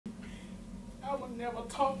I would never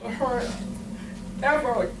talk to her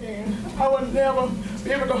ever again. I would never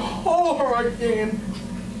be able to hold her again.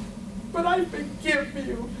 But I forgive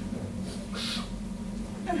you.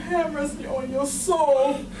 And have mercy on your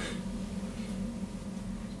soul.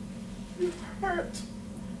 You hurt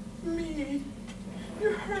me. You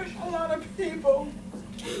hurt a lot of people.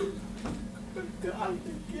 But God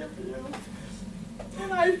forgive you.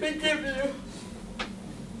 And I forgive you.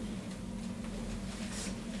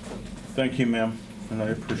 Thank you, ma'am, and I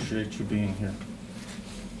appreciate you being here.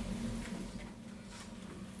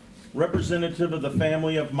 Representative of the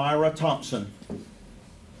family of Myra Thompson.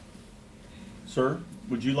 Sir,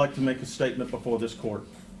 would you like to make a statement before this court?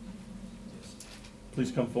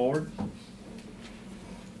 Please come forward.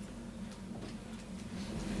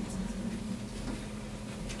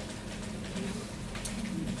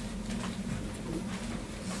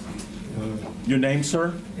 Your name,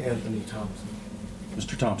 sir? Anthony Thompson.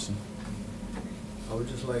 Mr. Thompson. I would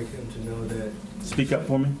just like him to know that... Speak up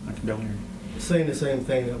for me. I can barely hear you. Saying the same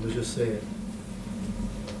thing that was just said.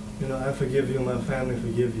 You know, I forgive you, my family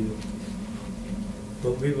forgive you.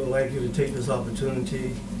 But we would like you to take this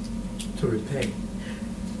opportunity to repent.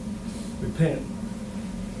 Repent.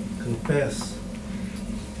 Confess.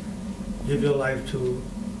 Give your life to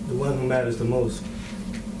the one who matters the most,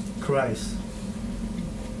 Christ,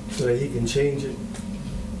 so that he can change it,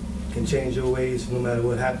 can change your ways no matter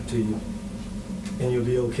what happened to you, and you'll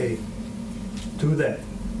be okay. Do that,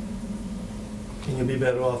 and you'll be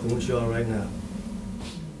better off than what you are right now.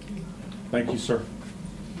 Thank you, sir.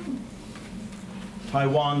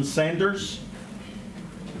 Taiwan Sanders.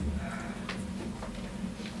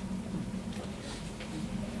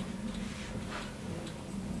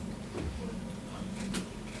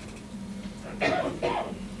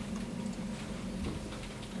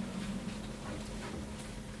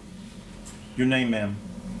 Your name, ma'am?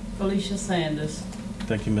 Felicia Sanders.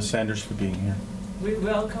 Thank you, Ms. Sanders, for being here. We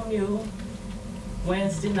welcome you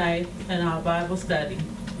Wednesday night in our Bible study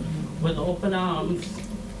with open arms.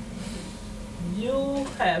 You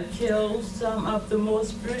have killed some of the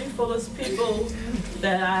most beautifulest people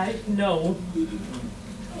that I know.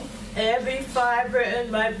 Every fiber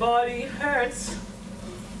in my body hurts,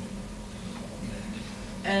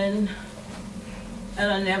 and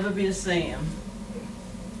I'll never be the same.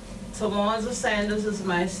 Tawanza Sanders is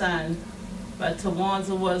my son, but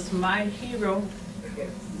Tawanza was my hero.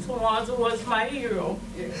 Tawanza was my hero.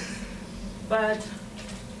 But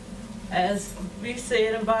as we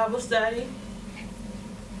said in Bible study,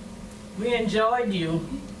 we enjoyed you,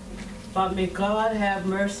 but may God have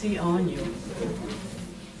mercy on you.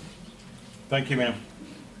 Thank you, ma'am.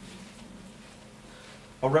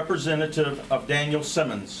 A representative of Daniel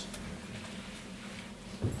Simmons.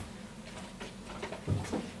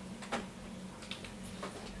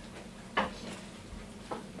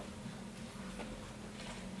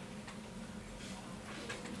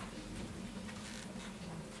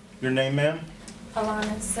 Your name, ma'am?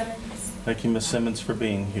 Alana Simmons. Thank you, Ms. Simmons, for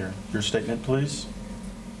being here. Your statement, please.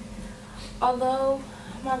 Although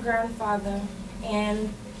my grandfather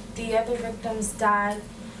and the other victims died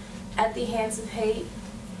at the hands of hate,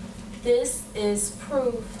 this is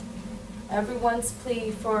proof, everyone's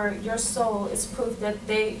plea for your soul is proof that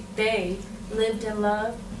they lived in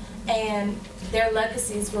love and their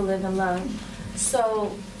legacies will live in love.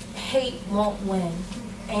 So hate won't win.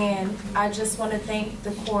 And I just want to thank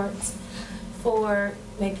the courts for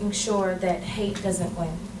making sure that hate doesn't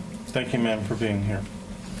win. Thank you, ma'am, for being here.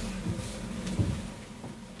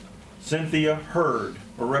 Cynthia Hurd,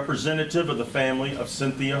 a representative of the family of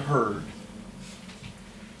Cynthia Hurd.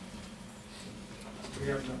 We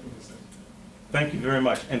have nothing to say. Thank you very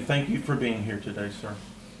much, and thank you for being here today, sir.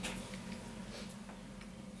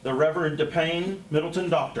 The Reverend DePayne Middleton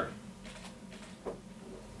Doctor.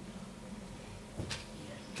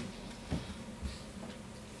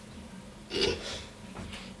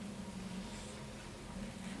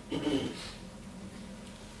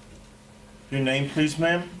 Your name, please,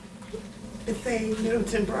 ma'am? DePayne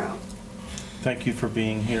Middleton Brown. Thank you for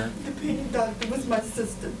being here. DePayne doctor was my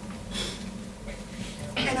sister.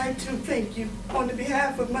 And I too thank you on the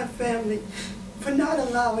behalf of my family for not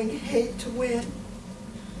allowing hate to win.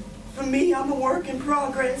 For me, I'm a work in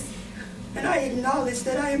progress, and I acknowledge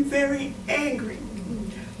that I am very angry.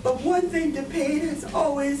 But one thing DePayne has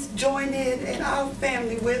always joined in our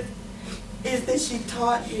family with is that she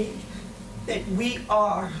taught me that we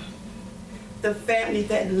are the family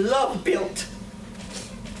that love built.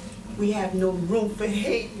 We have no room for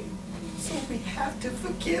hate, so we have to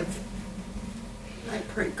forgive. And I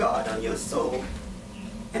pray God on your soul,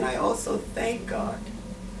 and I also thank God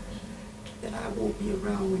that I won't be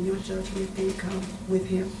around when your judgment day comes with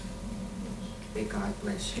him. May God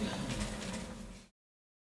bless you.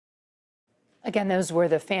 Again, those were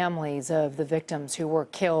the families of the victims who were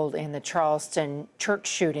killed in the Charleston church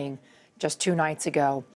shooting just 2 nights ago.